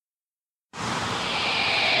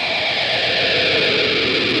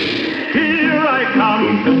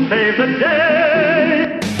to save the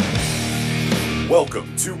day.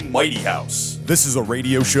 Welcome to Mighty House. This is a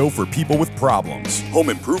radio show for people with problems. Home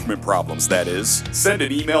improvement problems, that is. Send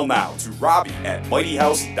an email now to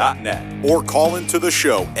robbie@mightyhouse.net or call into the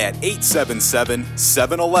show at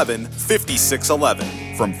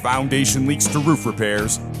 877-711-5611. From foundation leaks to roof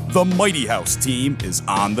repairs, the Mighty House team is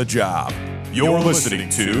on the job. You're listening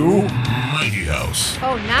to Mighty House.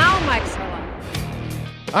 Oh, now Mike's alive.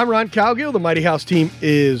 I'm Ron Cowgill. The Mighty House team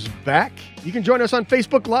is back. You can join us on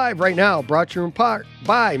Facebook Live right now, brought to you in part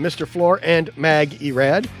by Mr. Floor and Mag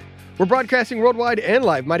Erad. We're broadcasting worldwide and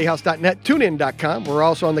live, mightyhouse.net, tunein.com. We're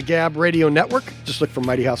also on the Gab Radio Network. Just look for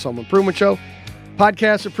Mighty House Home Improvement Show.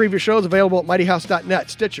 Podcasts of previous shows available at mightyhouse.net,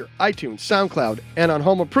 Stitcher, iTunes, SoundCloud, and on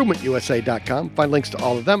homeimprovementusa.com. Find links to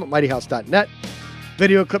all of them at mightyhouse.net.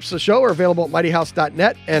 Video clips of the show are available at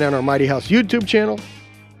mightyhouse.net and on our Mighty House YouTube channel.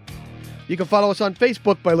 You can follow us on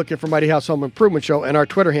Facebook by looking for Mighty House Home Improvement Show, and our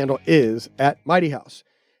Twitter handle is @MightyHouse.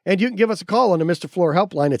 And you can give us a call on the Mr. Floor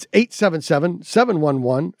helpline. It's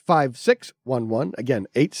 877-711-5611. Again,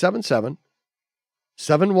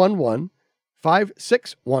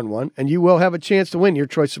 877-711-5611. And you will have a chance to win your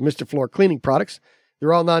choice of Mr. Floor cleaning products.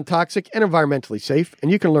 They're all non-toxic and environmentally safe, and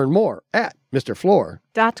you can learn more at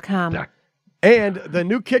MrFloor.com. And the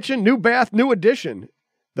new kitchen, new bath, new addition.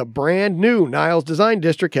 The brand new Niles Design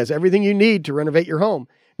District has everything you need to renovate your home.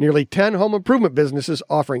 Nearly 10 home improvement businesses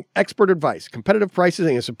offering expert advice, competitive prices,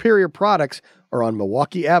 and superior products are on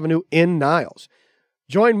Milwaukee Avenue in Niles.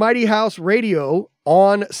 Join Mighty House Radio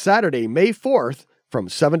on Saturday, May 4th from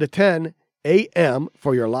 7 to 10 a.m.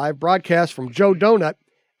 for your live broadcast from Joe Donut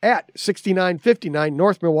at 6959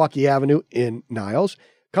 North Milwaukee Avenue in Niles.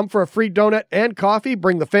 Come for a free donut and coffee,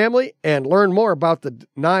 bring the family, and learn more about the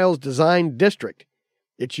Niles Design District.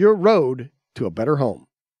 It's your road to a better home.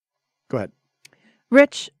 Go ahead.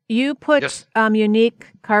 Rich, you put Unique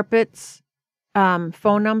Carpets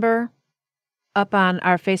phone number up on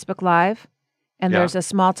our Facebook Live, and there's a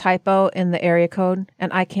small typo in the area code,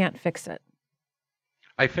 and I can't fix it.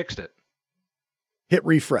 I fixed it. Hit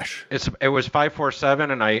refresh. It was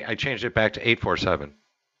 547, and I changed it back to 847.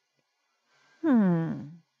 All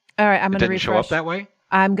right, I'm going to refresh. It didn't show up that way?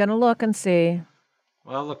 I'm going to look and see.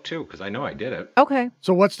 Well, I'll look too, because I know I did it. Okay.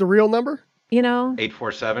 So what's the real number?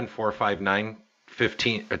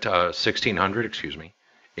 847-459-1600, excuse me.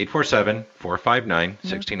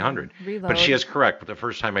 847-459-1600. Reload. But she is correct. But the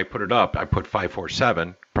first time I put it up, I put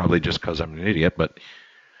 547, probably just because I'm an idiot. But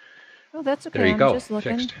oh, that's okay. There you go. I'm just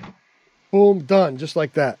looking. Fixed. Boom, done, just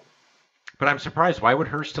like that. But I'm surprised. Why would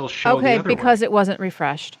hers still show the Okay, other because one? it wasn't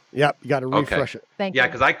refreshed. Yep, you got to refresh it. Thank you. Yeah,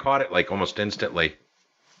 because I caught it like almost instantly.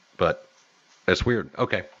 But that's weird.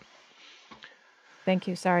 Okay. Thank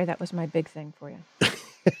you. Sorry, that was my big thing for you.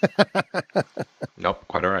 Nope,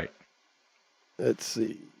 quite all right. Let's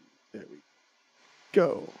see. There we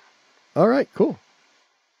go. All right, cool.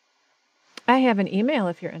 I have an email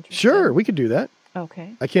if you're interested. Sure, we could do that.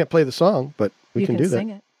 Okay. I can't play the song, but we can do that. You can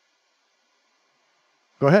sing it.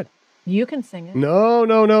 Go ahead. You can sing it. No,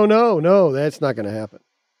 that's not going to happen.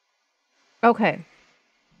 Okay.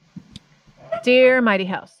 Dear Mighty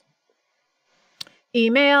House.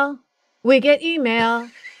 Email. We get email.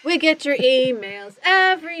 We get your emails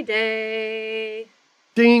every day.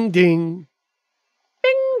 Ding, ding.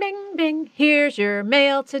 Bing, bing, bing. Here's your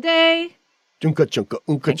mail today. Unka chunka,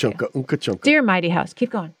 unka chunka, unka chunka. Dear Mighty House,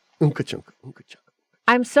 keep going. Unka chunka, unka chunka.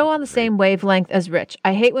 I'm so on the same wavelength as Rich.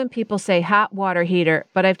 I hate when people say hot water heater,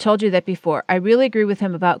 but I've told you that before. I really agree with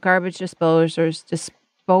him about garbage disposers.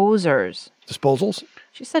 Disposals?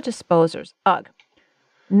 She said disposers. Ugh.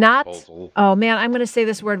 Not, Disposal. oh man, I'm going to say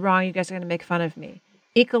this word wrong. You guys are going to make fun of me.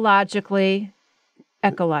 Ecologically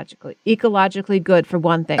good for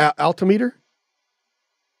one thing. Altimeter?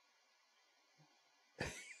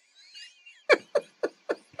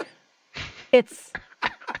 It's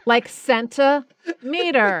like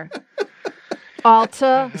centimeter.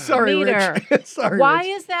 Altimeter. Sorry, Rich. Sorry, Why Rich.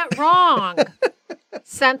 is that wrong?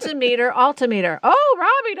 Centimeter, altimeter. Oh,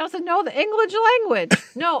 Robbie doesn't know the English language.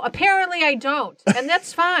 No, apparently I don't. And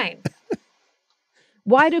that's fine.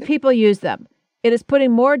 Why do people use them? It is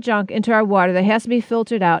putting more junk into our water that has to be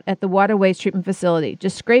filtered out at the water waste treatment facility.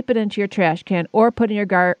 Just scrape it into your trash can or put in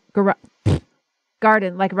your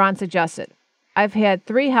garden like Ron suggested. I've had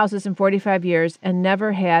 3 houses in 45 years and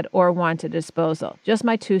never had or wanted disposal. Just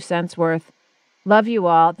my 2 cents worth. Love you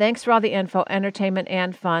all. Thanks for all the info, entertainment,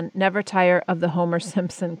 and fun. Never tire of the Homer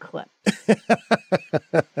Simpson clip.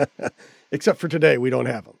 Except for today, we don't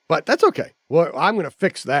have them. But that's okay. Well, I'm going to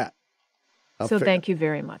fix that. Thank you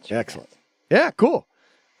very much. Excellent. Yeah, cool.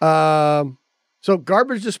 So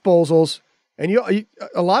garbage disposals, And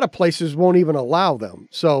a lot of places won't even allow them.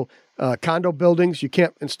 So condo buildings, you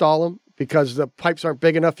can't install them because the pipes aren't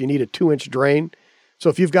big enough. You need a 2-inch drain. So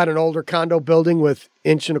if you've got an older condo building with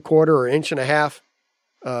 1.25 or 1.5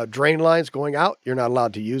 inch drain lines going out, you're not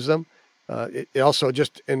allowed to use them. It also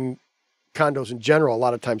just in condos in general, a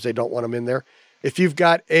lot of times they don't want them in there. If you've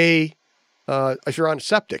got if you're on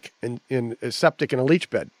septic in a septic and a leach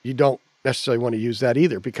bed, you don't necessarily want to use that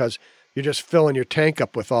either because you're just filling your tank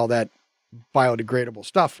up with all that biodegradable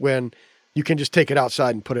stuff when you can just take it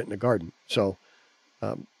outside and put it in the garden. So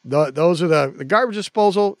those are the garbage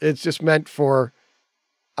disposal. It's just meant for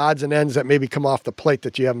odds and ends that maybe come off the plate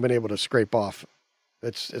that you haven't been able to scrape off.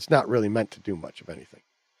 It's not really meant to do much of anything.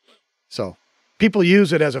 So people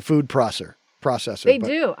use it as a food processor. They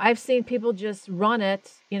do. I've seen people just run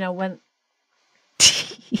it, when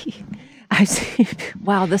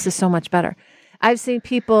wow, this is so much better. I've seen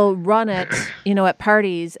people run it, at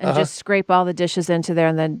parties and just scrape all the dishes into there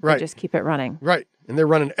and then they just keep it running. Right. And they're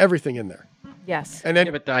running everything in there. Yes. And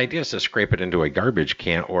then, but the idea is to scrape it into a garbage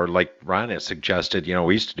can, or like Ron has suggested,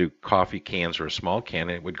 we used to do coffee cans or a small can,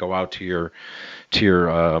 and it would go out to your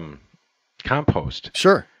compost.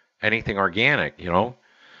 Sure. Anything organic,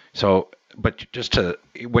 So, but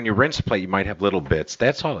when you rinse a plate, you might have little bits.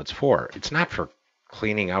 That's all it's for. It's not for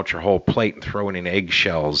cleaning out your whole plate and throwing in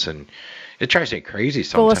eggshells, and it drives me crazy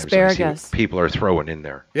sometimes. Full asparagus. People are throwing in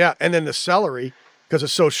there. Yeah, and then the celery, because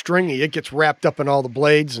it's so stringy, it gets wrapped up in all the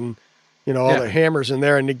blades and all the hammers in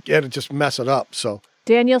there, and it just mess it up. So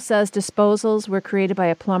Daniel says disposals were created by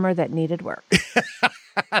a plumber that needed work.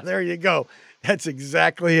 There you go. That's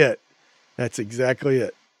exactly it.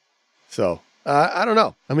 So I don't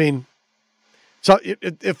know. I mean, so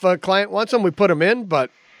if a client wants them, we put them in, but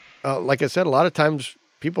like I said, a lot of times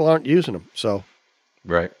people aren't using them. So,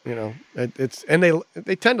 right.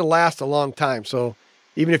 They tend to last a long time. So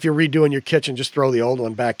even if you're redoing your kitchen, just throw the old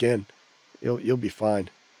one back in. You'll be fine.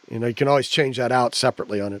 You can always change that out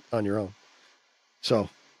separately on your own. So,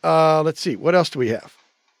 let's see. What else do we have?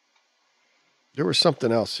 There was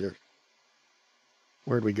something else here.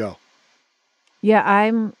 Where'd we go? Yeah,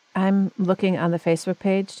 I'm looking on the Facebook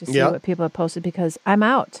page to see what people have posted because I'm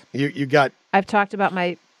out. You got... I've talked about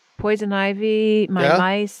my poison ivy, my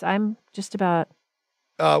mice. I'm just about...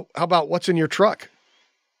 how about what's in your truck?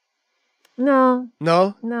 No.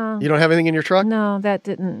 No? No. You don't have anything in your truck? No, that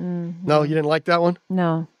didn't... No, you didn't like that one?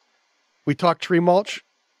 No. We talked tree mulch?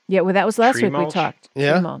 Yeah, well, that was last Tree week mulch? we talked.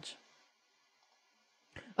 Yeah? Tree mulch.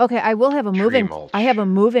 Okay, I will have a moving... mulch. I have a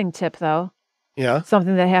moving tip, though. Yeah.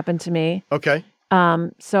 Something that happened to me. Okay.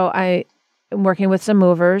 So I am working with some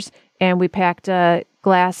movers, and we packed a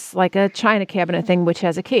glass, like a china cabinet thing, which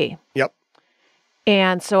has a key. Yep.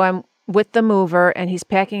 And so I'm with the mover, and he's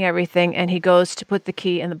packing everything, and he goes to put the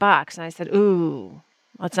key in the box. And I said, ooh,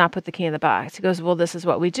 let's not put the key in the box. He goes, well, this is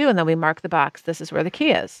what we do. And then we mark the box. This is where the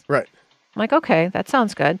key is. Right. I'm like, okay, that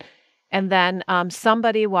sounds good. And then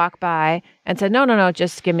somebody walked by and said, no,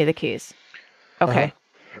 just give me the keys. Okay. Uh-huh.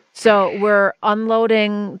 So we're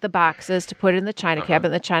unloading the boxes to put in the china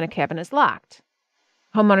cabinet. The china cabinet is locked.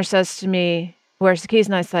 Homeowner says to me, where's the keys?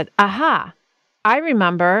 And I said, aha, I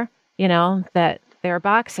remember, that they were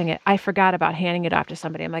boxing it. I forgot about handing it off to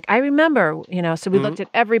somebody. I'm like, I remember, so we looked at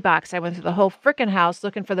every box. I went through the whole freaking house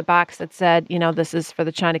looking for the box that said, this is for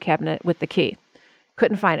the china cabinet with the key.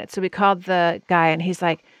 Couldn't find it. So we called the guy and he's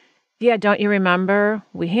like, yeah, don't you remember?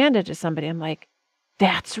 We handed it to somebody. I'm like,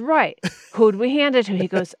 that's right. Who'd we hand it to? He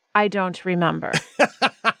goes, I don't remember.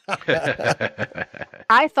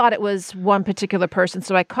 I thought it was one particular person.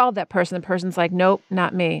 So I called that person. The person's like, nope,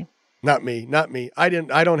 not me. Not me. I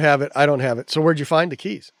don't have it. So where'd you find the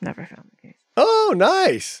keys? Never found the keys. Oh,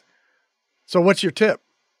 nice. So what's your tip?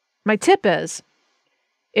 My tip is,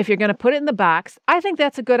 if you're going to put it in the box, I think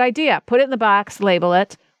that's a good idea. Put it in the box, label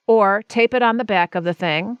it, or tape it on the back of the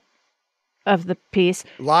thing, of the piece.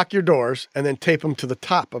 Lock your doors and then tape them to the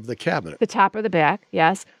top of the cabinet. The top or the back,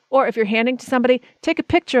 yes. Or if you're handing to somebody, take a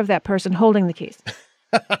picture of that person holding the keys.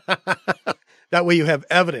 That way you have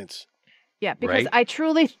evidence. Yeah, because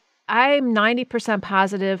Right. I'm 90%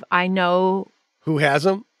 positive I know, Who has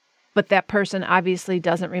them? but that person obviously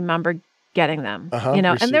doesn't remember getting them. receiving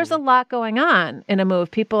And there's a lot going on in a move.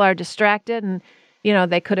 People are distracted and,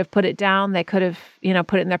 they could have put it down. They could have,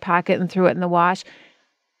 put it in their pocket and threw it in the wash.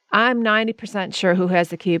 I'm 90% sure who has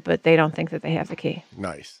the key, but they don't think that they have the key.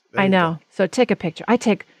 Nice. There I you know. go. So take a picture. I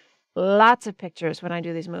take lots of pictures when I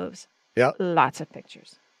do these moves. Yeah. Lots of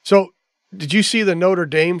pictures. So did you see the Notre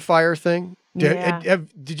Dame fire thing? Yeah.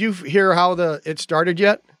 Did you hear how it started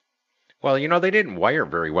yet? Well, they didn't wire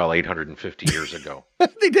very well 850 years ago.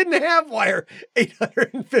 They didn't have wire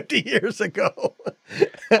 850 years ago.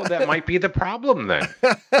 Well, that might be the problem then.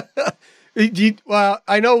 Well,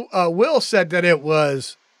 I know Will said that it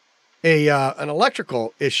was an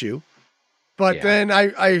electrical issue, but then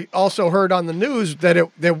I also heard on the news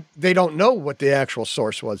that they don't know what the actual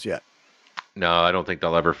source was yet. No, I don't think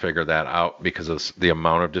they'll ever figure that out because of the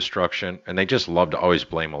amount of destruction, and they just love to always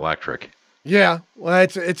blame electric. Yeah, well,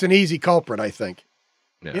 it's an easy culprit, I think.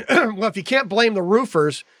 Yeah. Well, if you can't blame the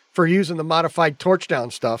roofers for using the modified torch down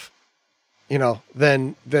stuff,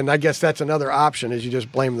 then I guess that's another option is you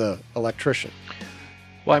just blame the electrician.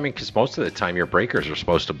 Well, I mean, because most of the time your breakers are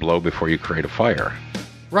supposed to blow before you create a fire.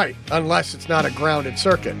 Right, unless it's not a grounded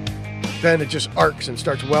circuit. Then it just arcs and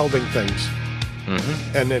starts welding things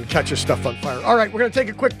and then catches stuff on fire. All right, we're going to take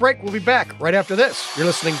a quick break. We'll be back right after this. You're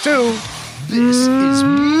listening to... This is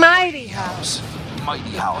Mighty House. Mighty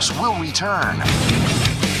House will return.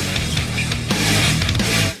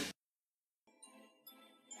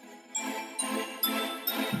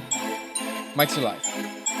 Mike's alive.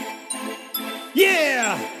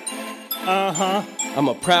 Yeah! Uh-huh. I'm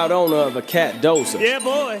a proud owner of a cat dozer. Yeah,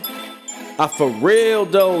 boy. I for real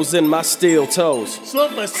doze in my steel toes.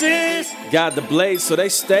 Slope assist. Got the blades so they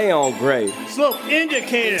stay on grade. Slope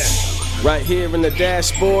indicator. Right here in the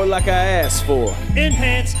dashboard like I asked for.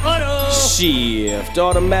 Enhance auto. Shift,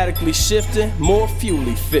 automatically shifting, more fuel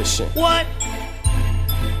efficient. What?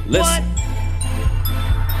 Listen. What?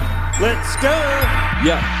 Let's go.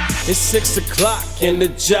 Yeah, it's 6 o'clock and the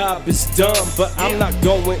job is done. But I'm not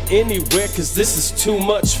going anywhere cause this is too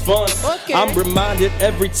much fun. Okay. I'm reminded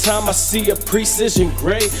every time I see a Precision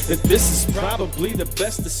Gray that this is probably the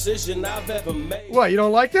best decision I've ever made. What, you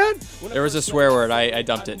don't like that? There was a swear word. I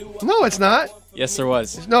dumped it. No, it's not. Yes, there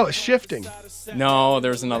was. No, it's shifting. No,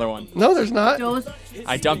 there was another one. No, there's not.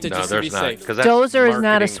 I dumped it No, just to be there's not. safe. 'Cause that's Dozer is not a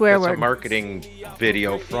marketing- swear that's word. a marketing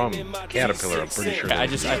video from Caterpillar, I'm pretty sure. I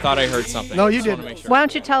thought I heard something. No, you Just wanna didn't. make sure. Why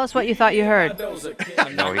don't you tell us what you thought you heard?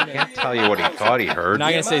 No, he can't tell you what he thought he heard. I'm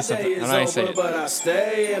not gonna say something. I'm not gonna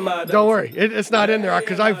say it. Don't worry. It's not in there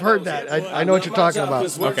because I've heard that. I know what you're talking about.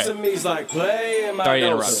 Okay. Sorry to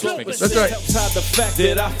interrupt. Just making sure. That's right. The fact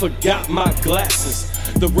that I forgot my glasses.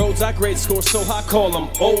 The roads I grade score so high, call them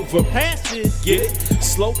overpasses. Get it?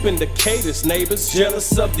 Slope indicators, neighbors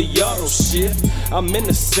jealous of the auto shift. I'm in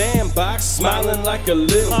the sandbox, smiling like a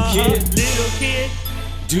little kid. Little kid.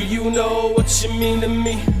 Do you know what you mean to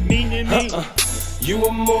me? Mean to me. You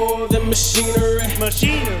are more than machinery.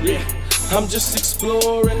 Machinery. Yeah, I'm just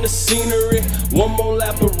exploring the scenery. One more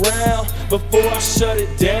lap around before I shut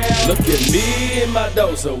it down. Look at me and my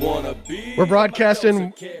dozer, wanna be. We're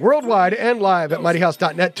broadcasting worldwide and live at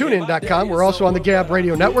mightyhouse.net, tunein.com. We're also on the Gab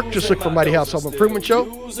Radio Network. Just look for Mighty House Home Improvement Show.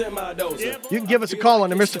 You can give us a call on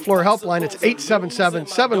the Mr. Floor helpline. It's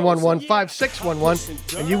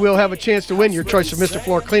 877-711-5611. And you will have a chance to win your choice of Mr.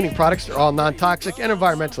 Floor cleaning products. They're all non-toxic and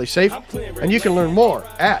environmentally safe. And you can learn more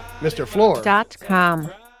at MrFloor.com.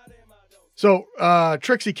 So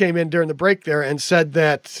Trixie came in during the break there and said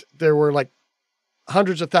that there were like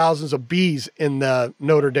hundreds of thousands of bees in the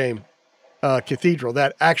Notre Dame Cathedral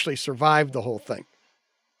that actually survived the whole thing.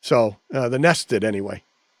 So the nest did anyway.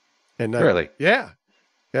 And Really? Yeah.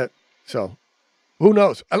 So who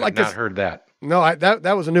knows? I've not heard that. No,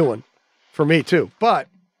 that was a new one for me too. But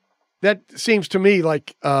that seems to me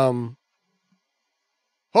like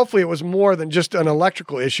hopefully it was more than just an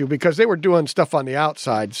electrical issue because they were doing stuff on the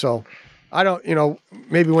outside. So I don't,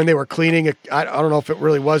 maybe when they were cleaning it, I don't know if it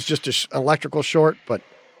really was just an electrical short, but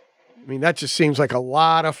I mean, that just seems like a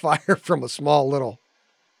lot of fire from a small little,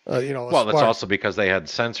 Well, that's also because they had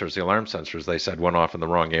sensors, the alarm sensors, they said went off in the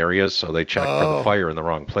wrong areas. So they checked for the fire in the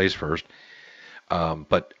wrong place first.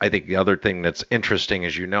 But I think the other thing that's interesting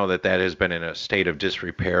is, that has been in a state of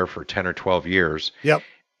disrepair for 10 or 12 years. Yep.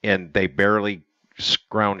 And they barely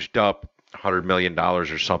scrounged up $100 million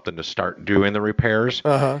or something to start doing the repairs.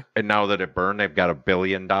 And now that it burned, they've got $1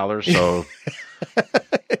 billion. So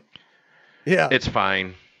yeah, it's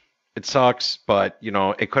fine. It sucks, but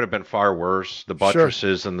it could have been far worse. The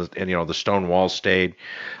buttresses and the stone walls stayed.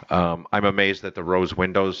 I'm amazed that the rose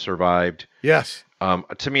windows survived. Yes.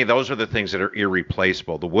 To me, those are the things that are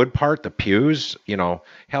irreplaceable. The wood part, the pews, hell,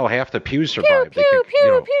 half the pews survived. Pew,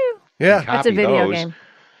 pew, pew. Yeah. That's a video game.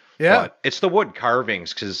 Yeah. But it's the wood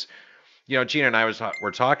carvings because, Gina and I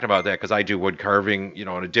were talking about that because I do wood carving, in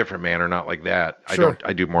a different manner, not like that. Sure.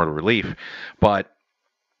 I do more relief. But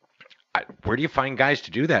where do you find guys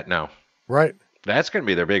to do that now? Right. That's going to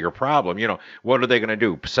be their bigger problem. What are they going to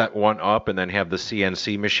do? Set one up and then have the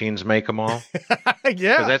CNC machines make them all?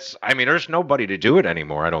 Yeah. There's nobody to do it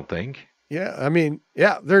anymore, I don't think. Yeah, I mean,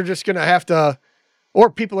 yeah, they're just going to have to, or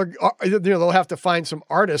people are, they'll have to find some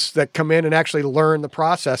artists that come in and actually learn the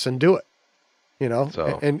process and do it,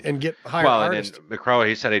 So- and get hired Well, and artists. then McCrow,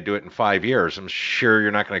 he said he'd do it in 5 years. I'm sure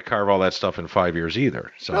you're not going to carve all that stuff in 5 years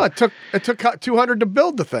either. So No, it took 200 to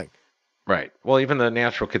build the thing. right. Well, even the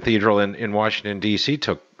National Cathedral in Washington D.C.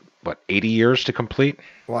 took 80 years to complete.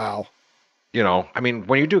 Wow. I mean,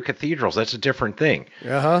 when you do cathedrals, that's a different thing.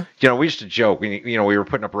 Uh-huh. We used to joke. We were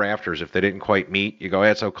putting up rafters. If they didn't quite meet, you go,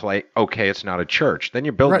 "That's okay. Okay, it's not a church." Then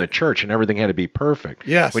you're building Right. a church, and everything had to be perfect.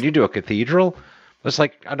 Yes. When you do a cathedral, it's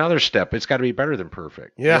like another step. It's got to be better than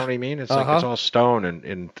perfect. Yeah. You know what I mean? It's like it's all stone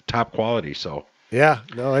and top quality. So Yeah,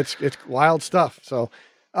 no, it's wild stuff. So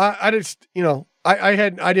I just,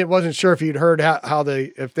 I wasn't sure if you'd heard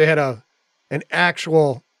if they had an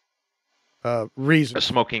actual reason. a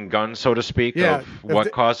smoking gun, so to speak, Yeah, of if what the-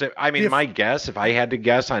 caused it. I mean, if- my guess, if I had to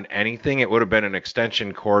guess on anything, it would have been an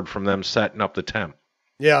extension cord from them setting up the temp.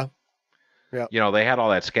 Yeah. They had all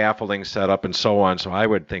that scaffolding set up and so on. So I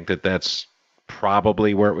would think that that's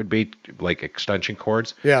probably where it would be, like extension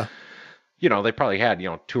cords. Yeah. They probably had,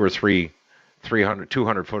 2 or 3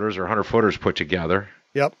 200 footers or 100 footers put together.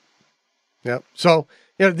 Yep. So,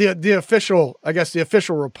 the official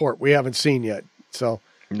report we haven't seen yet. So,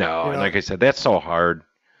 No, and like I said, that's so hard.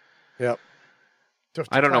 yep.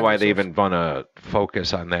 I don't know why they even want to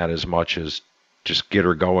focus on that as much as just get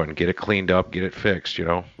her going, get it cleaned up, get it fixed,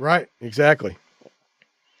 Right. Exactly.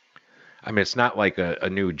 I mean, it's not like a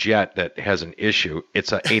new jet that has an issue.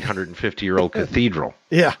 It's a 850-year-old cathedral.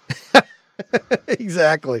 Yeah.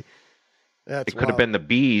 Exactly. That's It could have wild. been the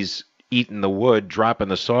bees eating the wood, dropping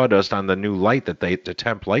the sawdust on the new light the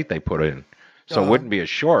temp light they put in. So it wouldn't be a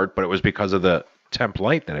short, but it was because of the temp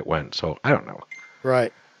light that it went. So I don't know.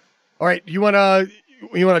 Right. All right. You wanna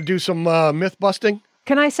do some myth busting?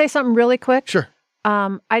 Can I say something really quick? Sure.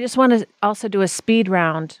 I just want to also do a speed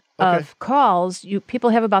round of calls. People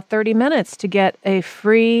have about 30 minutes to get a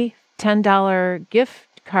free $10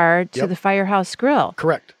 gift card to Yep. the Firehouse Grill.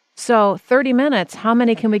 Correct. So 30 minutes, how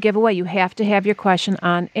many can we give away? You have to have your question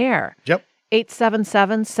on air. Yep.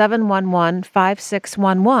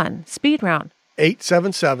 877-711-5611. Speed round.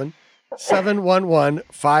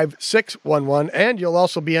 877-711-5611, and you'll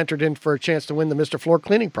also be entered in for a chance to win the Mr. Floor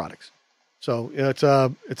cleaning products. So it's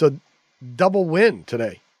a double win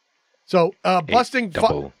today. So busting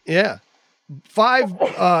double.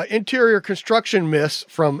 5 interior construction myths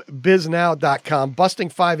from biznow.com. Busting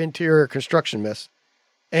 5 interior construction myths.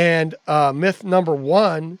 And myth number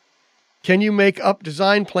 1, can you make up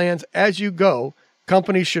design plans as you go?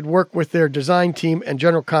 Companies should work with their design team and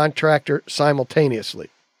general contractor simultaneously.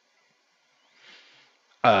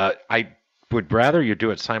 I would rather you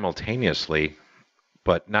do it simultaneously,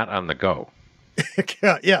 but not on the go.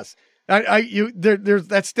 Yes. There's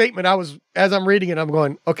that statement. As I'm reading it, I'm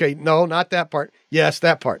going, okay, no, not that part. Yes,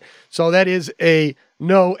 that part. So that is a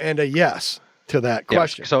no and a yes to that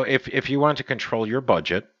question. Yes. So if you want to control your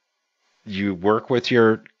budget, you work with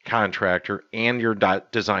your contractor and your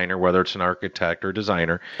designer, whether it's an architect or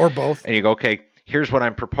designer, Or both. and you go, okay, here's what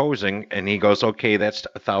I'm proposing, and he goes, okay, that's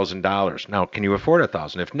 $1,000. Now, can you afford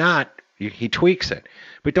 $1,000? If not, he tweaks it,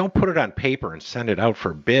 but don't put it on paper and send it out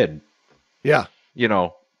for bid. Yeah.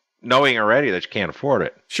 Knowing already that you can't afford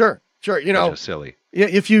it. Sure. Which is silly. Yeah,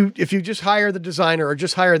 if you just hire the designer or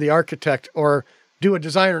just hire the architect or do a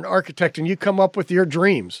designer and architect and you come up with your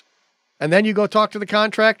dreams and then you go talk to the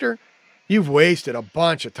contractor, you've wasted a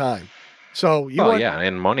bunch of time. So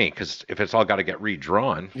and money, because if it's all got to get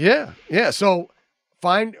redrawn. Yeah. So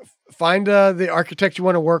find the architect you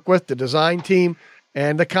want to work with, the design team,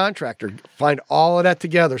 and the contractor. Find all of that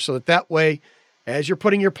together so that way, as you're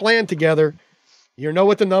putting your plan together, you know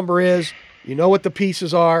what the number is, you know what the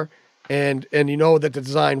pieces are, and you know that the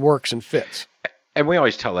design works and fits. And we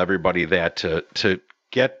always tell everybody that to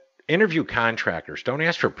interview contractors. Don't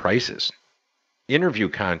ask for prices. Interview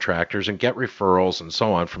contractors and get referrals and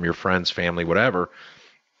so on from your friends, family, whatever.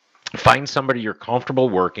 Find somebody you're comfortable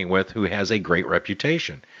working with who has a great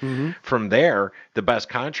reputation. Mm-hmm. From there, the best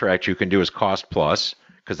contract you can do is cost plus,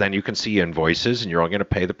 because then you can see invoices and you're only going to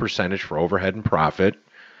pay the percentage for overhead and profit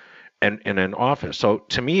and an office. So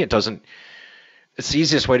to me, it's the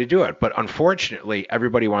easiest way to do it. But unfortunately,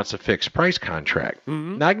 everybody wants a fixed price contract.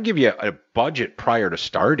 Mm-hmm. Now, I can give you a budget prior to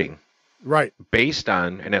starting. Right. Based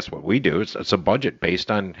on, and that's what we do, it's a budget based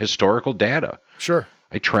on historical data. Sure.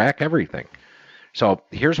 I track everything. So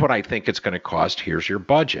here's what I think it's going to cost. Here's your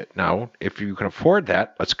budget. Now, if you can afford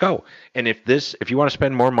that, let's go. And if you want to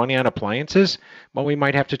spend more money on appliances, well, we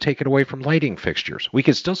might have to take it away from lighting fixtures. We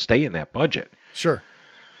can still stay in that budget. Sure.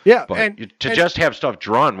 Yeah, But just have stuff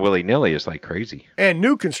drawn willy-nilly is like crazy. And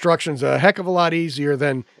new construction's a heck of a lot easier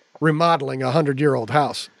than remodeling a 100-year-old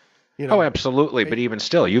house. You know? Oh, absolutely. But even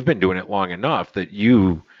still, you've been doing it long enough that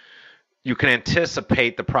you can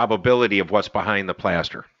anticipate the probability of what's behind the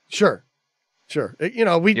plaster. Sure. You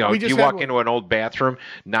know, we just you walk into an old bathroom,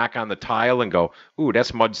 knock on the tile, and go, "Ooh,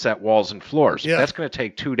 that's mud set walls and floors." Yeah. That's going to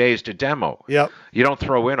take 2 days to demo. Yep. You don't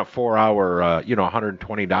throw in a 4-hour,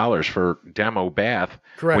 $120 for demo bath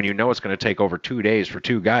Correct. when you know it's going to take over 2 days for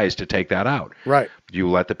 2 guys to take that out. Right. You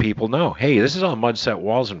let the people know, hey, this is all mud set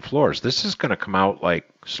walls and floors. This is going to come out like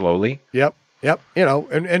slowly. Yep. You know,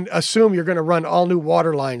 and assume you're going to run all new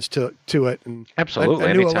water lines to it. And Absolutely.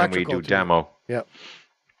 a new Anytime we electrical do to it. demo. Yep.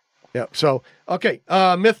 So, okay.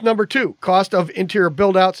 Myth number 2, cost of interior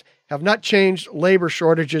build-outs have not changed labor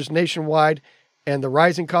shortages nationwide, and the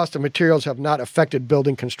rising cost of materials have not affected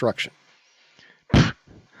building construction.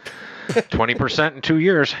 20% in 2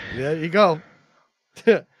 years. There you go.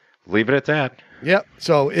 Leave it at that. Yep.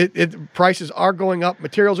 So prices are going up.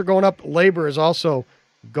 Materials are going up. Labor is also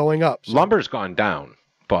going up. So, Lumber's gone down,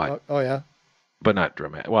 but oh yeah. but not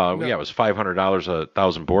dramatic. Well, No. yeah, it was $500 a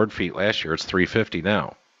 1,000 board feet last year. It's $350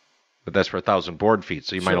 now. But that's for 1,000 board feet,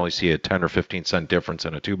 so you might Sure. only see a 10 or 15 cent difference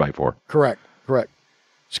in a 2x4. Correct.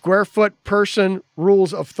 Square foot person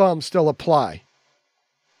rules of thumb still apply.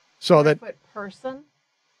 So that, Foot person?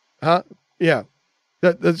 huh? Yeah.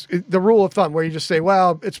 The rule of thumb where you just say,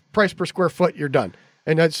 well, it's price per square foot, you're done.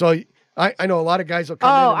 And so I know a lot of guys will come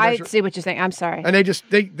in Oh, and I measure, see what you're saying. I'm sorry. and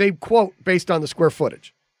they quote based on the square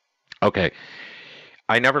footage. Okay.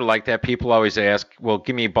 I never liked that. People always ask, well,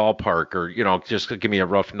 give me a ballpark or, just give me a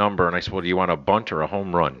rough number. And I said, well, do you want a bunt or a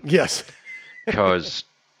home run? Yes. Because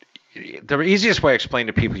the easiest way I explain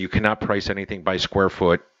to people you cannot price anything by square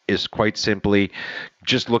foot is quite simply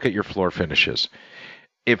just look at your floor finishes.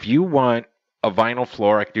 If you want a vinyl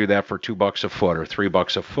floor, I could do that for $2 a foot or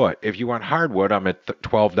 $3 a foot. If you want hardwood, I'm at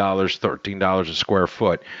 $12, $13 a square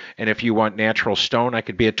foot. And if you want natural stone, I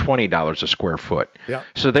could be at $20 a square foot. Yeah.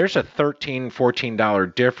 So there's a $13,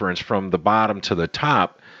 $14 difference from the bottom to the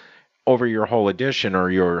top over your whole addition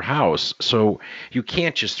or your house. So you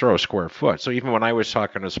can't just throw a square foot. So even when I was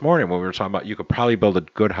talking this morning, when we were talking about you could probably build a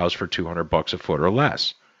good house for $200 a foot or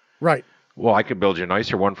less. Right. Well, I could build you a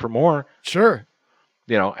nicer one for more. Sure.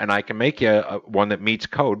 And I can make you one that meets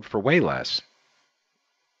code for way less.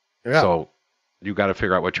 Yeah. So you got to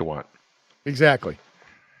figure out what you want. Exactly.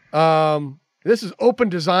 This is open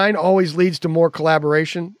design always leads to more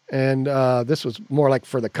collaboration, and this was more like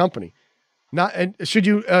for the company. And should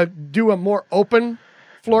you do a more open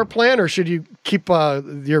floor plan, or should you keep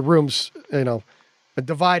your rooms,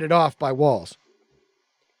 divided off by walls?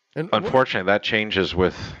 And Unfortunately, that changes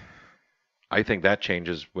with. I think that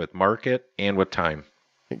changes with market and with time.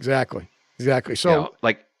 Exactly. So,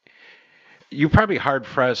 you're probably hard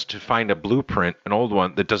pressed to find a blueprint, an old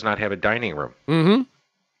one that does not have a dining room. mm-hmm.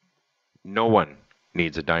 No one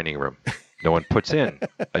needs a dining room. No one puts in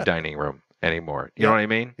a dining room anymore. You know what I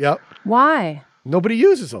mean? Yep. Why? Nobody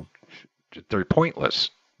uses them. They're pointless.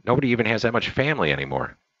 Nobody even has that much family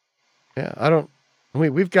anymore. Yeah,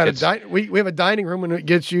 we've got we have a dining room and it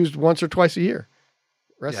gets used once or twice a year.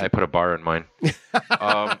 I put a bar in mine.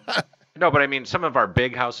 No, but I mean, some of our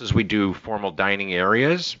big houses, we do formal dining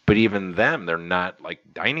areas, but even them, they're not like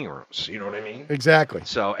dining rooms. You know what I mean? Exactly.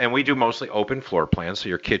 So, and we do mostly open floor plans. So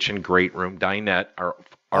your kitchen, great room, dinette are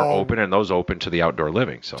open, and those open to the outdoor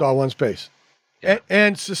living. So it's all one space. Yeah.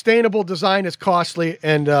 And sustainable design is costly,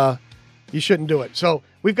 and you shouldn't do it. So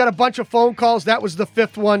we've got a bunch of phone calls. That was the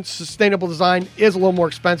 5th one. Sustainable design is a little more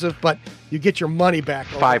expensive, but you get your money back.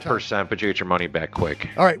 5%, but you get your money back quick.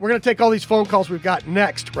 All right, we're going to take all these phone calls we've got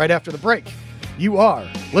next, right after the break. You are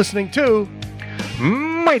listening to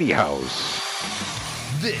Mighty House.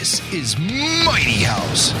 This is Mighty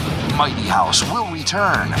House. Mighty House will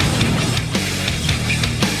return.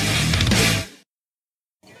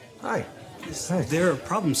 Hi. Is there a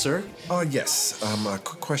problem, sir? Yes. A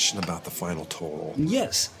quick question about the final total.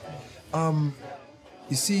 Yes. You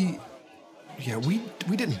see, we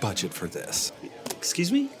didn't budget for this.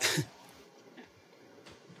 Excuse me?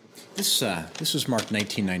 This was marked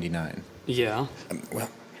 1999. Yeah. Well,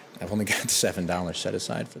 I've only got $7 set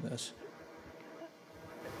aside for this.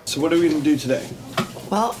 So what are we going to do today?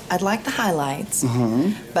 Well, I'd like the highlights,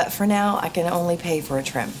 but for now, I can only pay for a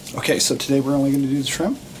trim. Okay, so today we're only going to do the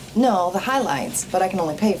trim? No, the highlights, but I can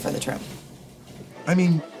only pay for the trim. I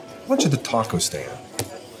mean, how much of the taco stand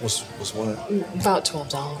was one of... About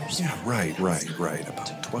 $12. Yeah, right. About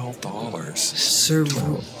 $12. Sir,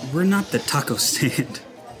 we're not the taco stand.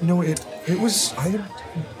 No, it was, I had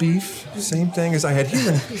beef, same thing as I had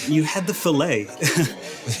here. You had the filet.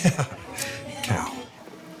 Cow.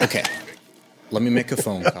 Okay. Let me make a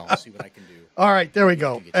phone call, see what I can do. All right, there we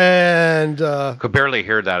go. And could barely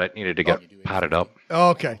hear that. It needed to get potted up.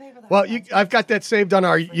 okay. Well, I've got that saved on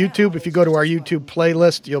our YouTube. If you go to our YouTube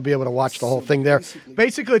playlist, you'll be able to watch the whole thing there.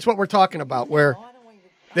 Basically, it's what we're talking about, where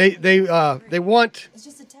they want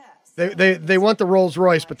they want the Rolls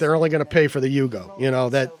Royce, but they're only going to pay for the Yugo. You know,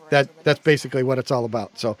 that's basically what it's all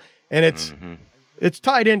about. So, and it's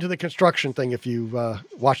tied into the construction thing if you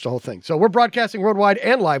watch the whole thing. So we're broadcasting worldwide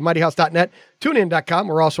and live, mightyhouse.net, tunein.com.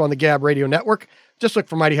 We're also on the Gab Radio Network. Just look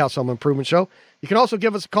for Mighty House Home Improvement Show. You can also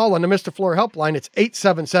give us a call on the Mr. Floor helpline. It's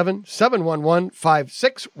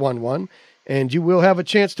 877-711-5611, and you will have a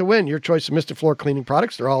chance to win your choice of Mr. Floor cleaning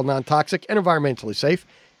products. They're all non-toxic and environmentally safe,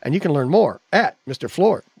 and you can learn more at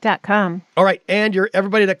MrFloor.com. All right, and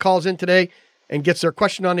everybody that calls in today and gets their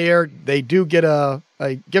question on the air, they do get a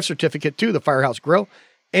gift certificate to the Firehouse Grill.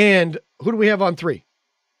 And who do we have on 3?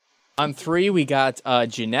 On 3, we got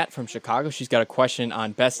Jeanette from Chicago. She's got a question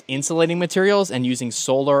on best insulating materials and using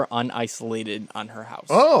solar unisolated on her house.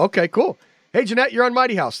 Oh, okay, cool. Hey, Jeanette, you're on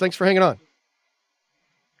Mighty House. Thanks for hanging on.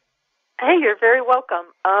 Hey, you're very welcome.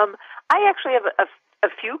 I actually have a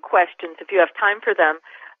few questions, if you have time for them.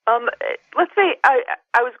 Let's say I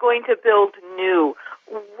was going to build new.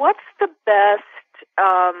 What's the best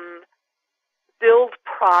build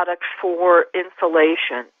product for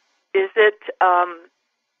insulation? Is it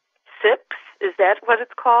SIPS? Is that what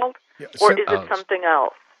it's called? Yeah, or is it something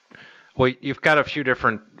else? Well, you've got a few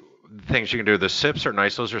different things you can do. The SIPs are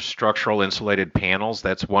nice. Those are structural insulated panels.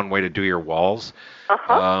 That's one way to do your walls.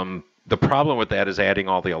 The problem with that is adding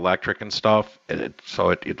all the electric and stuff.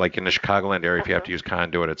 So like in the Chicagoland area, if you have to use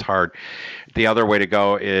conduit, it's hard. The other way to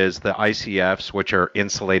go is the ICFs, which are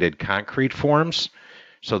insulated concrete forms.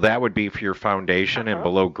 So that would be for your foundation and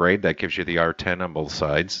below grade. That gives you the R10 on both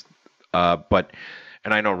sides.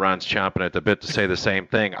 And I know Ron's chomping at the bit to say the same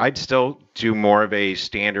thing. I'd still do more of a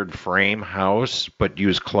standard frame house, but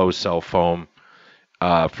use closed cell foam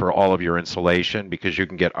for all of your insulation, because you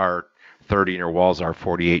can get R30 in your walls,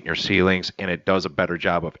 R48 in your ceilings, and it does a better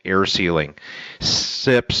job of air sealing.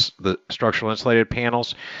 SIPs, the structural insulated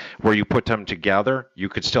panels, where you put them together, you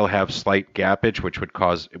could still have slight gappage, which would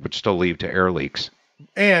still lead to air leaks.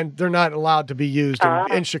 And they're not allowed to be used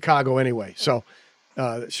in Chicago anyway. So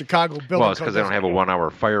Chicago building. Well, it's because they don't have a 1-hour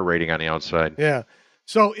fire rating on the outside. Yeah.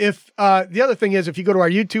 So if the other thing is, if you go to our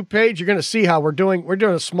YouTube page, you're going to see how we're doing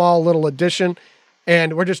a small little addition,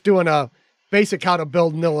 and we're just doing a basic how to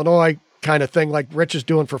build in Illinois kind of thing, like Rich is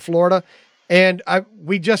doing for Florida. And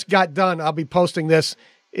we just got done. I'll be posting this.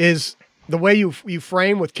 Is the way you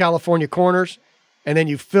frame with California corners, and then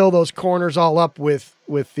you fill those corners all up with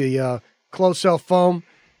the closed cell foam.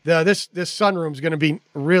 This sunroom is going to be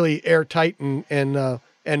really airtight and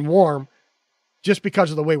warm, just because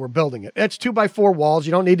of the way we're building it. It's 2x4 walls.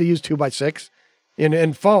 You don't need to use 2x6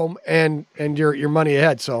 in foam, and you're money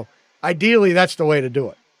ahead. So ideally, that's the way to do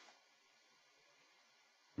it.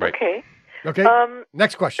 Right. Okay.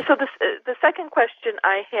 Next question. So the second question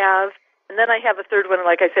I have, and then I have a third one.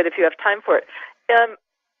 Like I said, if you have time for it,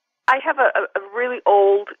 I have a really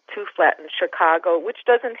old 2-flat in Chicago, which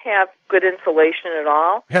doesn't have good insulation at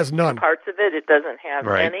all. Has none. Parts of it doesn't have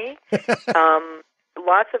any.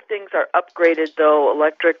 Lots of things are upgraded, though,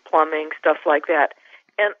 electric, plumbing, stuff like that.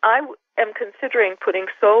 And I am considering putting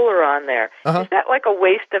solar on there. Is that like a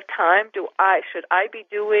waste of time? Should I be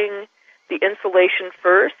doing the insulation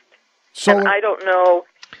first? Solar. And I don't know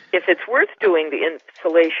if it's worth doing the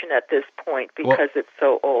insulation at this point because it's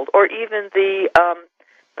so old, or even the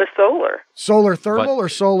solar. Solar thermal or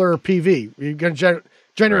solar PV? Are you going to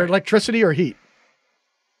generate electricity or heat?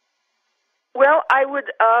 Well, I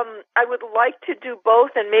would like to do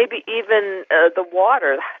both, and maybe even the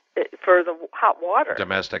water for the hot water.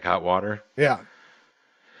 Domestic hot water? Yeah.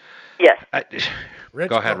 Yes.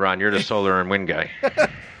 Go ahead, Ron. You're the solar and wind guy.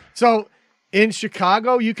 So in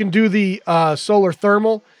Chicago, you can do the solar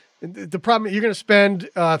thermal. The problem, you're going to spend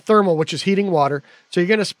thermal, which is heating water. So you're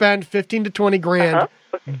going to spend 15 to 20 grand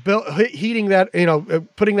heating that,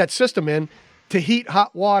 putting that system in to heat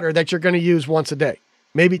hot water that you're going to use once a day,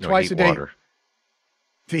 maybe twice a day. Water.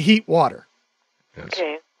 To heat water. Yes.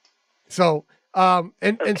 Okay. So,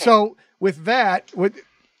 and so with that, the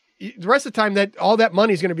rest of the time, that all that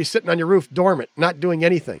money is going to be sitting on your roof dormant, not doing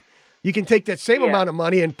anything. You can take that same amount of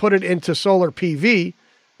money and put it into solar PV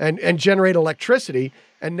and generate electricity.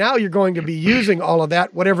 And now you're going to be using all of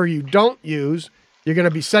that. Whatever you don't use, you're going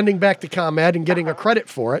to be sending back to ComEd and getting a credit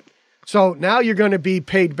for it. So now you're going to be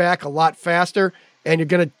paid back a lot faster, and you're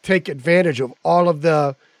going to take advantage of all of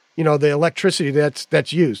the the electricity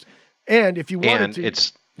that's used. And if you wanted And to,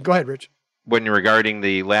 it's go ahead, Rich. when you're regarding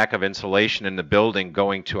the lack of insulation in the building,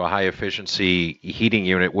 going to a high efficiency heating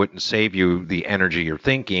unit wouldn't save you the energy you're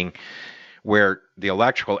thinking, where the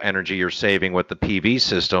electrical energy you're saving with the PV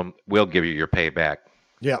system will give you your payback.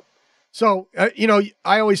 Yeah. So,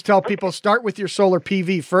 I always tell people start with your solar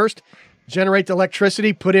PV first, generate the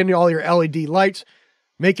electricity, put in all your LED lights,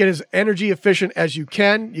 make it as energy efficient as you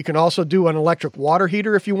can. You can also do an electric water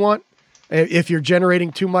heater if you want. If you're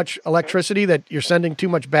generating too much electricity that you're sending too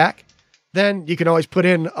much back, then you can always put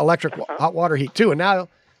in electric hot water heat too. And now,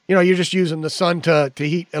 you're just using the sun to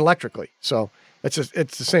heat electrically. So it's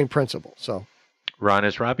the same principle. So, Ron,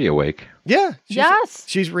 is Robbie awake? Yeah. Yes.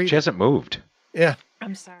 She's reading. She hasn't moved. Yeah.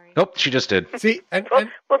 I'm sorry. Nope, she just did. See, and Well,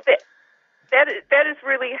 that is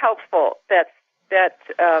really helpful.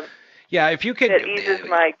 Yeah, if you could, that eases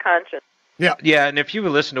my conscience. Yeah, and if you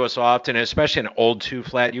listen to us often, especially an old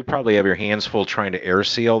 2-flat, you probably have your hands full trying to air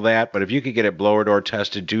seal that. But if you could get it blower door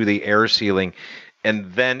tested, do the air sealing,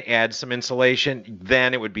 and then add some insulation,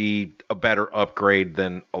 then it would be a better upgrade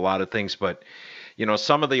than a lot of things. But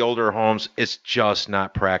some of the older homes, it's just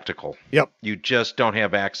not practical. Yep. You just don't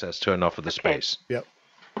have access to enough of the space. Yep.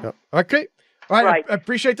 Okay. All right. Right. I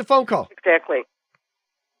appreciate the phone call. Exactly.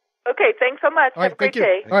 Okay, thanks so much. All Have right. a great Thank you.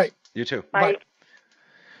 day. All right. You too. Bye.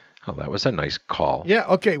 Oh, that was a nice call. Yeah.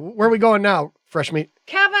 Okay. Where are we going now, Fresh Meat?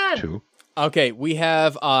 Kevin. 2. Okay, we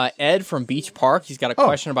have Ed from Beach Park. He's got a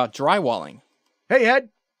question about drywalling. Hey, Ed.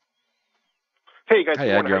 Hey, guys.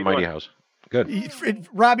 Hey, Ed, you're on Mighty House. Good.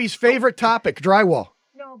 Robbie's favorite topic, drywall.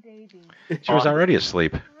 No, baby. She was already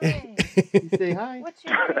asleep. Say hi. What's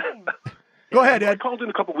your name? Go ahead, Ed. I called in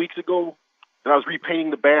a couple weeks ago, and I was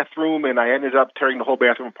repainting the bathroom, and I ended up tearing the whole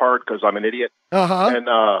bathroom apart because I'm an idiot. Uh-huh. And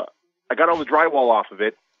I got all the drywall off of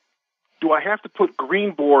it. Do I have to put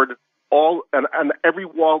green board on every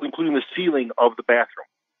wall, including the ceiling of the bathroom?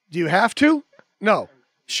 Do you have to? No.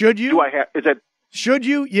 Should you? Do I have? Is that? Should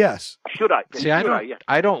you? Yes. Should I? See,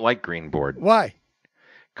 I don't like green board. Why?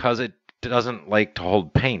 Because it doesn't like to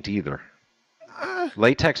hold paint either.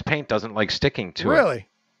 Latex paint doesn't like sticking to it. Really?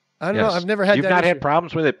 I don't know. I've never had You've that not issue. had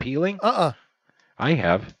problems with it peeling? Uh-uh. I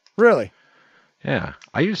have. Really? Yeah.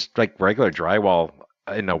 I use like regular drywall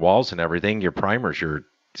in the walls and everything. Your primer's your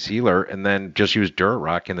sealer, and then just use dirt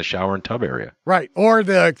rock in the shower and tub area. Right. Or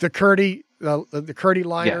the Curdy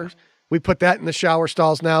liners. Yeah. We put that in the shower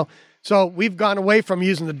stalls now. So we've gone away from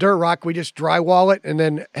using the dirt rock. We just drywall it and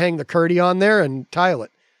then hang the Curdy on there and tile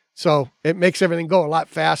it. So it makes everything go a lot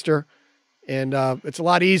faster, and it's a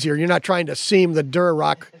lot easier. You're not trying to seam the dirt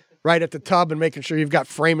rock right at the tub and making sure you've got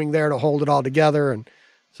framing there to hold it all together. And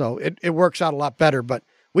so it works out a lot better. But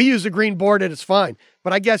we use the green board and it's fine.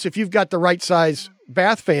 But I guess if you've got the right size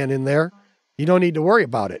bath fan in there, you don't need to worry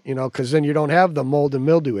about it, because then you don't have the mold and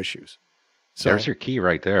mildew issues. So There's your key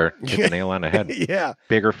right there. Hit the nail on the head. Yeah.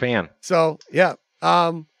 Bigger fan. So, yeah.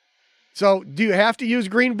 So do you have to use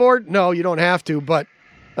green board? No, you don't have to. But,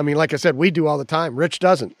 I mean, like I said, we do all the time. Rich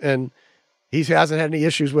doesn't. And he hasn't had any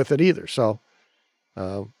issues with it either. So,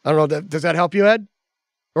 I don't know. Does that help you, Ed?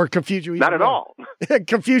 Or confuse you even Not at more? all. It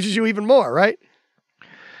confuses you even more, right?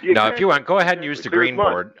 No, if you want, go ahead and use the Clear as green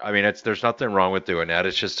mud. board. I mean, there's nothing wrong with doing that.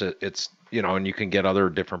 It's just, and you can get other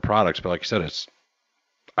different products. But like I said,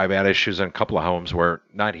 I've had issues in a couple of homes where,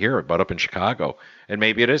 not here, but up in Chicago. And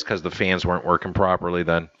maybe it is because the fans weren't working properly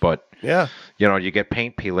then. But, yeah, you get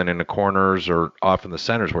paint peeling in the corners or off in the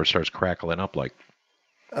centers where it starts crackling up like.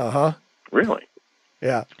 Uh-huh. Really?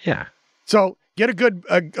 Yeah. Yeah. So get a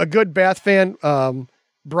good bath fan, Broan,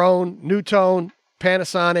 Newtone,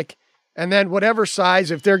 Panasonic, and then whatever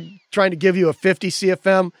size, if they're trying to give you a 50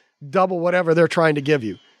 CFM, double whatever they're trying to give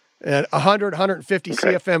you. And 150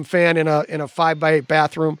 CFM fan in a 5x8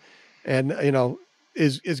 bathroom, and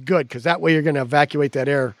is good because that way you're going to evacuate that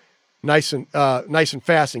air nice and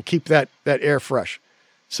fast and keep that air fresh.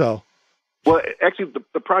 So, well, actually,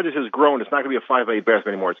 the project has grown. It's not going to be a 5x8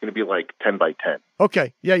 bathroom anymore. It's going to be like 10x10.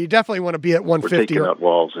 Okay, yeah, you definitely want to be at 150 We're taking or out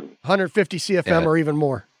walls and 150 CFM or even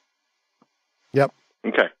more. Yep.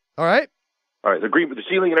 Okay. All right. All right. The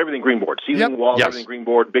ceiling and everything green board. Ceiling, walls, Yes. everything green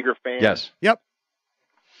board. Bigger fan. Yes. Yep.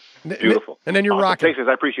 Beautiful. And then you're Awesome. rocking. Thanks, guys.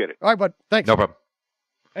 I appreciate it. All right, bud. Thanks. No problem.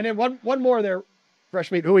 And then one more there,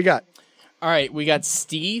 Fresh Meat. Who we got? All right, we got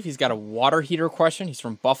Steve. He's got a water heater question. He's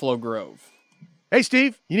from Buffalo Grove. Hey,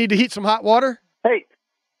 Steve, you need to heat some hot water? Hey.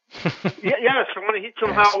 Yes, I want to heat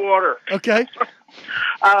some hot water. Okay.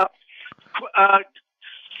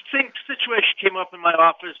 Same situation came up in my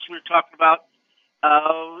office. We were talking about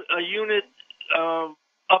a unit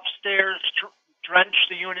upstairs drenched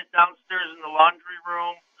the unit downstairs in the laundry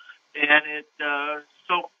room, and it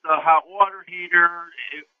soaked the hot water heater.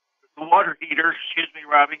 the water heater. Excuse me,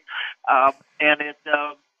 Robbie. And it,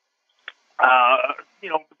 the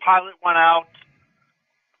pilot went out.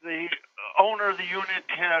 The owner of the unit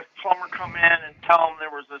had a plumber come in and tell him there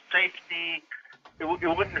was a safety. It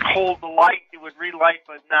wouldn't hold the light. It would relight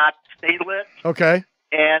but not stay lit. Okay.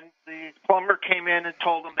 And the plumber came in and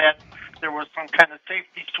told him that there was some kind of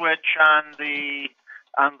safety switch on the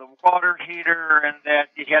water heater and that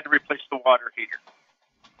you had to replace the water heater.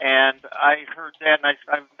 And I heard that, and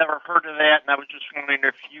I've never heard of that, and I was just wondering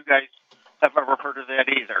if you guys have ever heard of that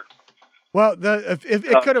either. Well,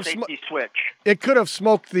 it could have safety switch. It could have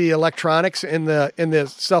smoked the electronics in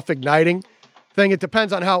the self-igniting thing. It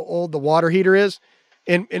depends on how old the water heater is.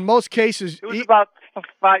 In most cases, it was about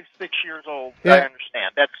 5-6 years old. Yeah. I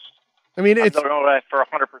understand. I don't know that for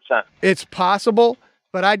 100%. It's possible,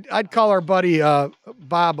 but I'd call our buddy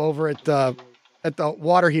Bob over at the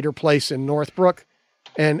water heater place in Northbrook,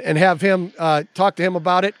 and have him talk to him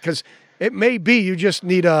about it, because it may be you just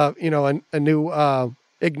need a new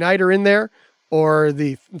igniter in there, or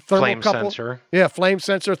the thermocouple sensor. Yeah, flame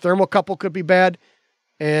sensor. Thermocouple could be bad,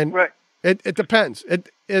 and right. It depends.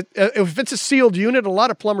 If it's a sealed unit, a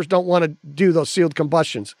lot of plumbers don't want to do those sealed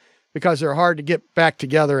combustions because they're hard to get back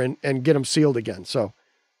together and get them sealed again. So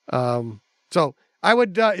I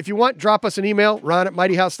would, if you want, drop us an email,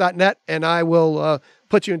 ron@mightyhouse.net, and I will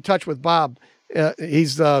put you in touch with Bob.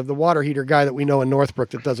 He's the water heater guy that we know in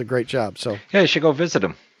Northbrook that does a great job. So yeah, you should go visit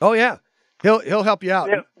him. Oh yeah, he'll help you out.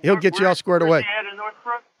 Yeah. He'll get you all squared away. Where's he at in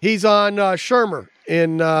Northbrook? He's on Shermer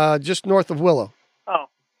in just north of Willow.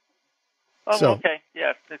 Oh, So- okay.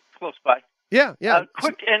 Yeah, it's close by. Yeah.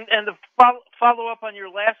 Quick, and to follow up on your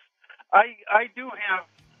last, I do have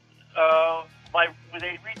I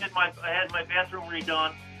had my bathroom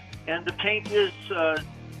redone, and the paint is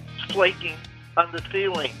flaking on the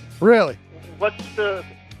ceiling. Really? What's the?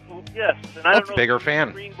 Yes, and I don't know bigger if it's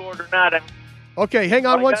fan. green board or not. Okay, hang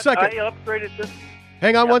on one second. I upgraded this.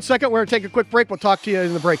 Hang on 1 second. We're going to take a quick break. We'll talk to you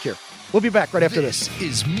in the break here. We'll be back right after this.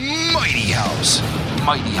 This is Mighty House.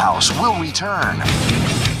 Mighty House will return.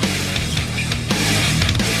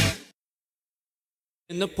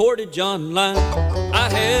 In the Porta-John line, I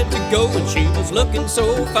had to go and she was looking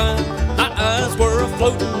so fine. My eyes were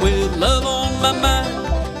floating with love on my mind.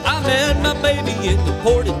 I met my baby in the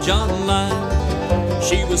Porta-John line.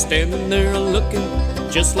 She was standing there looking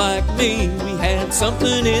just like me. We had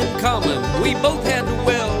something in common. We both had the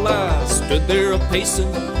well. I stood there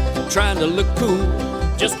a-pacing, trying to look cool,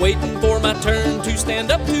 just waiting for my turn to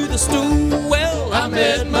stand up to the stool. Well, I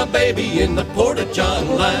met my baby in the Porta-John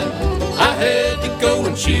line. I had to go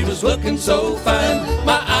and she was looking so fine.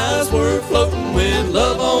 My eyes were floating with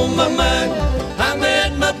love on my mind. I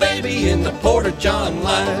met my baby in the Porta-John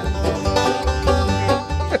line.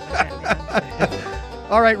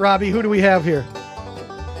 All right, Robbie, who do we have here?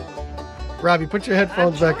 Robbie, put your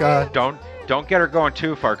headphones back on. Don't get her going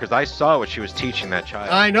too far, because I saw what she was teaching that child.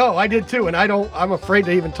 I know, I did too, and I'm afraid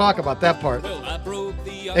to even talk about that part.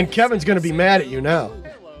 And Kevin's going to be mad at you now.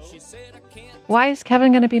 Why is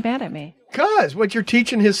Kevin going to be mad at me? Because what you're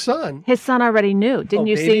teaching his son. His son already knew. Didn't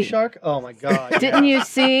you Baby see? Shark? Oh my God. Didn't you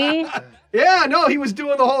see? Yeah, no, he was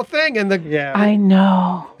doing the whole thing, and Yeah. I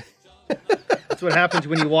know. That's what happens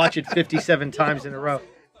when you watch it 57 times in a row.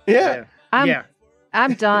 Yeah.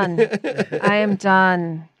 I'm done. I am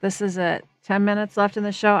done. This is it. 10 minutes left in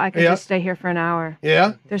the show. I could Yeah. just stay here for an hour.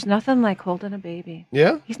 Yeah? There's nothing like holding a baby.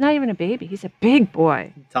 Yeah? He's not even a baby. He's a big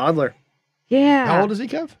boy. Toddler. Yeah. How old is he,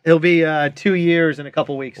 Kev? He'll be 2 years in a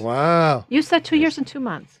couple weeks. Wow. You said 2 years and 2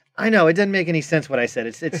 months. I know. It doesn't make any sense what I said.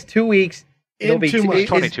 It's 2 weeks. In 2 months.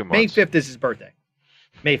 22 May months. 5th is his birthday.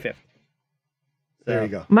 May 5th. There you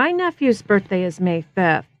go. My nephew's birthday is May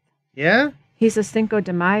 5th. Yeah? He's a Cinco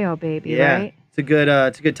de Mayo baby, Yeah. right? It's a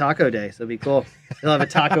good taco day, so it'll be cool. He'll have a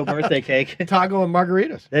taco birthday cake. Taco and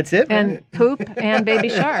margaritas. That's it, man. And poop and baby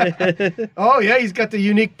shark. Oh, yeah, he's got the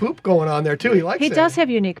unique poop going on there, too. He likes He that. does have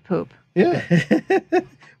unique poop. Yeah.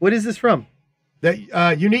 What is this from?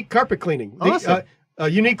 The unique carpet cleaning. Awesome.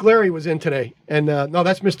 Unique Larry was in today. And no,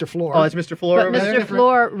 that's Mr. Floor. Oh, that's Mr. Floor But over there? Mr.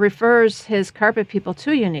 Floor refers his carpet people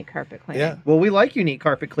to unique carpet cleaning. Yeah. Well, we like unique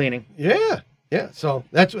carpet cleaning. Yeah. Yeah. So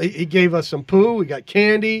that's what he gave us some poo. We got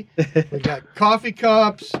candy. We got coffee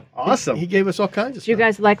cups. Awesome. He gave us all kinds of Do you stuff.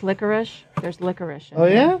 guys like licorice? There's licorice in Oh,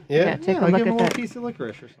 here. yeah? Yeah. Take I'll a look give him at a little that. piece of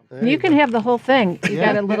licorice or something. There You can go. have the whole thing. You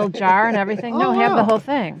got a little jar and everything. No, Oh, have the wow. whole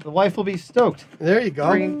thing. The wife will be stoked. There you go.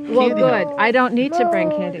 Well, good. I don't need to bring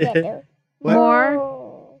candy.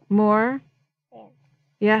 More.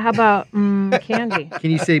 Yeah, how about candy?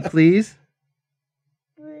 Can you say please?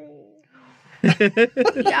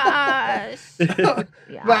 Yes. Man,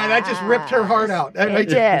 that just ripped her heart out. That right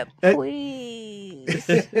there. Please. Please.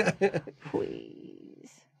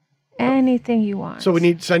 Please. Anything you want. So we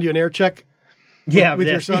need to send you an air check? Yeah, with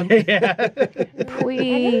your son? Yeah.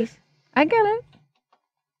 Please. I get it.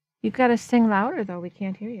 You've got to sing louder, though. We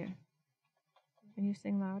can't hear you. Can you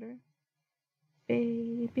sing louder?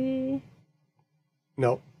 Baby.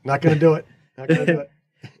 No, not going to do it. Not going to do it.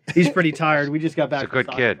 He's pretty tired. We just got back. It's a good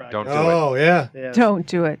kid. Don't do it. Oh, yeah. Don't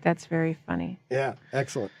do it. That's very funny. Yeah,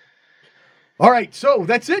 excellent. All right, so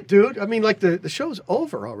that's it, dude. I mean, like the show's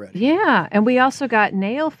over already. Yeah, and we also got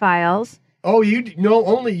nail files. Oh,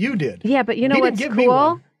 only you did. Yeah, but you know He what's didn't give me cool?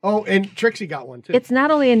 one. Oh, and Trixie got one too. It's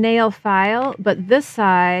not only a nail file, but this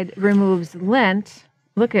side removes lint.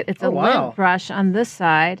 Look at it's a lint brush on this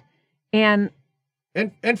side, and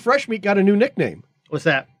Fresh Meat got a new nickname. What's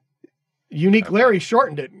that? Unique Larry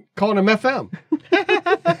shortened it, calling him FM.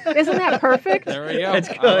 Isn't that perfect? There we go. That's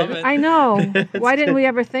good. I know. Why didn't we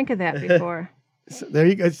ever think of that before? So there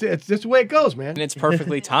you go. It's just the way it goes, man. And it's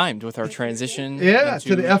perfectly timed with our transition Yeah, into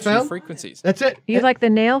to the FM frequencies. That's it. You like the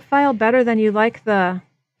nail file better than you like the...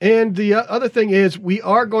 And the other thing is we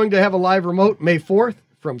are going to have a live remote May 4th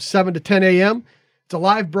from 7 to 10 a.m. It's a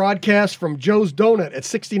live broadcast from Joe's Donut at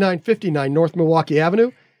 6959 North Milwaukee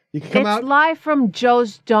Avenue. You can come out. It's live from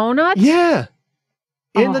Joe's Donuts? Yeah.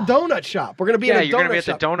 In the donut shop. We're going to be in a donut shop. you're going to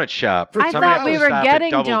be at the donut shop. I thought we were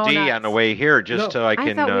getting Double D donuts. on the way here just so I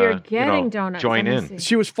can thought we were getting donuts. join Let me in. see.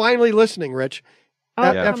 She was finally listening, Rich.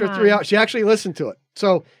 After come 3 on. hours. She actually listened to it.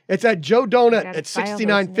 So it's at Joe Donut gotta at file those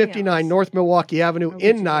 6959 North Milwaukee Avenue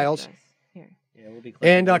in Niles. We'll be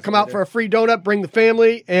And come out for a free donut, bring the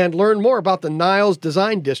family, and learn more about the Niles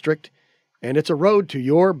Design District. And it's a road to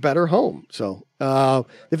your better home. So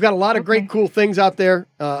they've got a lot of great, cool things out there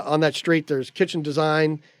on that street. There's kitchen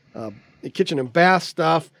design, kitchen and bath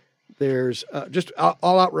stuff. There's just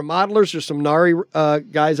all-out remodelers. There's some Nari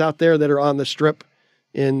guys out there that are on the strip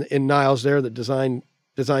in Niles there, the design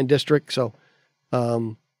district. So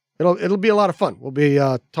it'll be a lot of fun. We'll be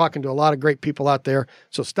talking to a lot of great people out there.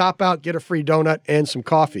 So stop out, get a free donut and some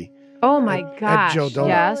coffee. Oh, my gosh. Joe Donut.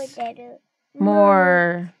 Yes.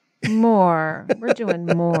 More. We're doing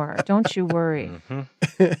more. Don't you worry.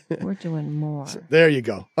 We're doing more. There you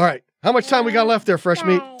go. All right. How much time we got left there, Fresh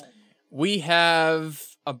Meat? We have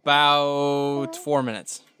about 4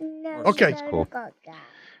 minutes. Okay. That's cool.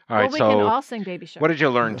 All right, we so can all sing Baby Shark. what did you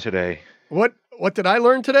learn today? What did I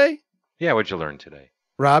learn today? Yeah, what did you learn today?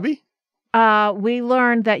 Robbie? We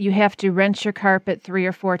learned that you have to rinse your carpet 3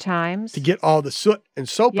 or 4 times. To get all the soot and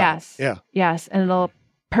soap Yes. out. Yeah. Yes, and it'll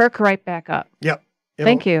perk right back up. Yep.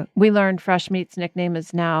 Thank you. We learned Fresh Meat's nickname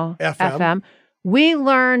is now FM. FM. We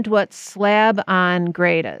learned what slab on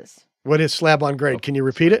grade is. What is slab on grade? Can you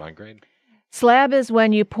repeat it? On grade. Slab is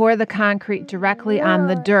when you pour the concrete directly on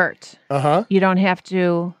the dirt. Uh-huh. You don't have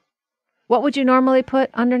to... What would you normally put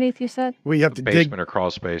underneath, you said? Well, you have to Basement dig. or crawl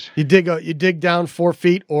space. You dig down 4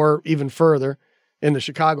 feet or even further. In the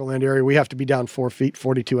Chicagoland area, we have to be down 4 feet,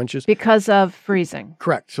 42 inches. Because of freezing.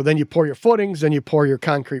 Correct. So then you pour your footings, then you pour your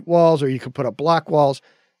concrete walls, or you can put up block walls,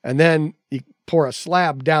 and then you pour a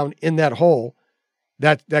slab down in that hole.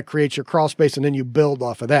 That creates your crawl space, and then you build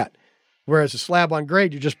off of that. Whereas a slab on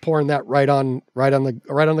grade, you're just pouring that right on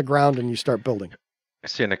the ground, and you start building. I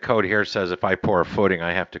see in the code here says if I pour a footing,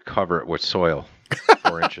 I have to cover it with soil.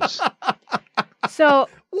 4 inches. So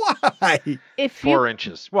why? If 4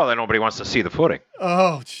 inches. Well, then nobody wants to see the footing.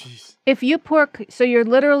 Oh, jeez. If you pour, so you're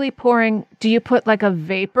literally pouring, do you put like a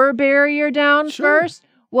vapor barrier down first?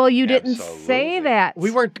 Well, you didn't say that. We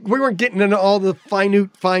weren't getting into all the fine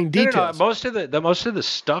details. No, most of the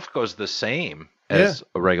stuff goes the same as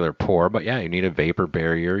a regular pour, but yeah, you need a vapor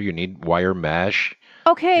barrier, you need wire mesh.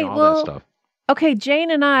 Okay, all that stuff. Okay, Jane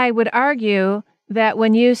and I would argue that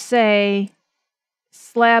when you say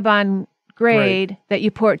slab on grade, that you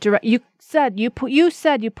pour it direct. You said you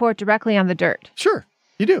pour it directly on the dirt. Sure,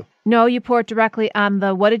 you do. No, you pour it directly on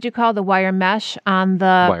the, what did you call the wire mesh on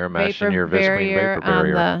the Wire mesh vapor and your visqueen vapor barrier.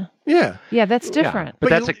 on Yeah. the. Yeah, that's different. But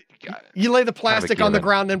that's you lay the plastic on the given.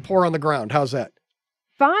 ground, then pour on the ground. How's that?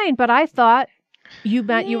 Fine, but I thought you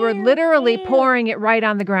meant you were literally pouring it right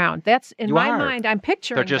on the ground. That's in You my are. mind. I'm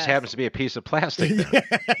picturing. There just this. happens to be a piece of plastic there.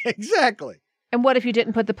 Exactly. And what if you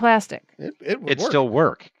didn't put the plastic? It would It'd work. still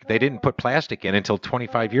work. They didn't put plastic in until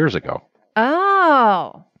 25 years ago.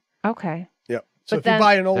 Oh, okay. Yep. So But if you then-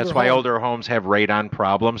 buy an older That's why home, older homes have radon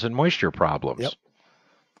problems and moisture problems. Yep.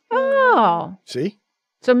 Oh. See?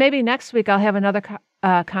 So maybe next week I'll have another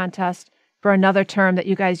contest for another term that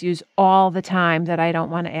you guys use all the time that I don't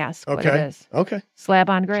want to ask what it Okay. is. Okay. Slab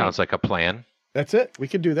on grade. Sounds like a plan. That's it. We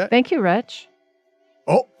could do that. Thank you, Rich.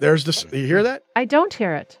 Oh, there's the. You hear that? I don't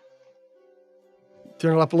hear it.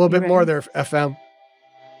 Turn it up a little bit You more ready? there, FM.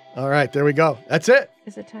 All right, there we go. That's it.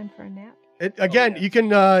 Is it time for a nap? You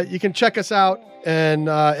can check us out and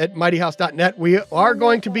at mightyhouse.net. We are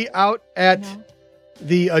going to be out at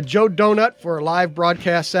the Joe Donut for a live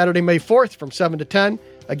broadcast Saturday, May 4th from 7 to 10.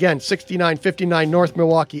 Again, 6959 North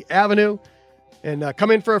Milwaukee Avenue. And come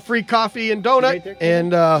in for a free coffee and donut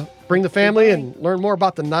and bring the family and learn more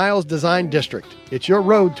about the Niles Design District. It's your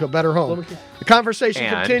road to a better home. The conversation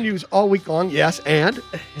continues all week long. Yes, and?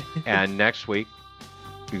 And next week,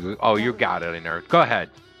 you got it in there. Go ahead.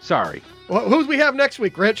 Sorry. Well, who's we have next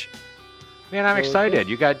week, Rich? Man, I'm excited.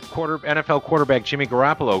 You got NFL quarterback Jimmy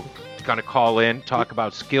Garoppolo going to call in, talk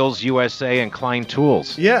about Skills USA and Klein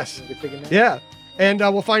Tools. Yes. Yeah. And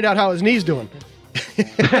we'll find out how his knee's doing.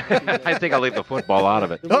 I think I'll leave the football out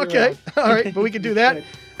of it. Okay. All right. But we can do that.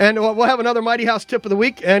 And we'll have another Mighty House tip of the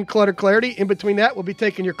week and Clutter Clarity. In between that, we'll be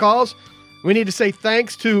taking your calls. We need to say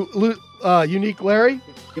thanks to Unique Larry.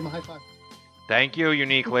 Give him a high five. Thank you,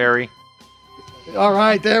 Unique Larry. All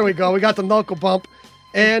right. There we go. We got the knuckle bump.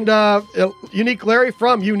 And Unique Larry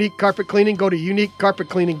from Unique Carpet Cleaning. Go to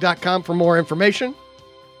uniquecarpetcleaning.com for more information.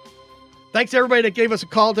 Thanks to everybody that gave us a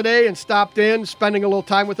call today and stopped in, spending a little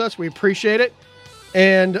time with us. We appreciate it.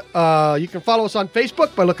 And you can follow us on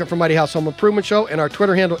Facebook by looking for Mighty House Home Improvement Show. And our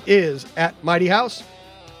Twitter handle is @MightyHouse.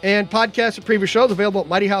 And podcasts of previous shows available at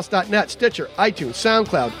mightyhouse.net, Stitcher, iTunes,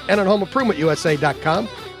 SoundCloud, and on homeimprovementusa.com.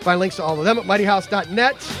 Find links to all of them at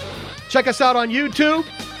mightyhouse.net. Check us out on YouTube.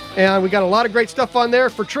 And we got a lot of great stuff on there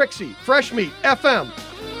for Trixie, Fresh Meat, FM,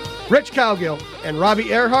 Rich Cowgill, and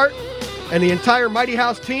Robbie Earhart. And the entire Mighty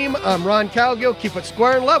House team, I'm Ron Cowgill. Keep it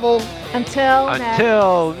square and level.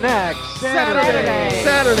 Until next Saturday.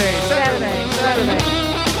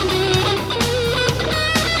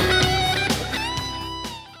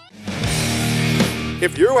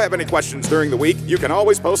 If you have any questions during the week, you can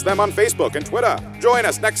always post them on Facebook and Twitter. Join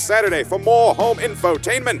us next Saturday for more home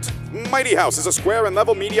infotainment. Mighty House is a square and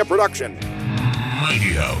level media production.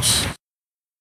 Mighty House.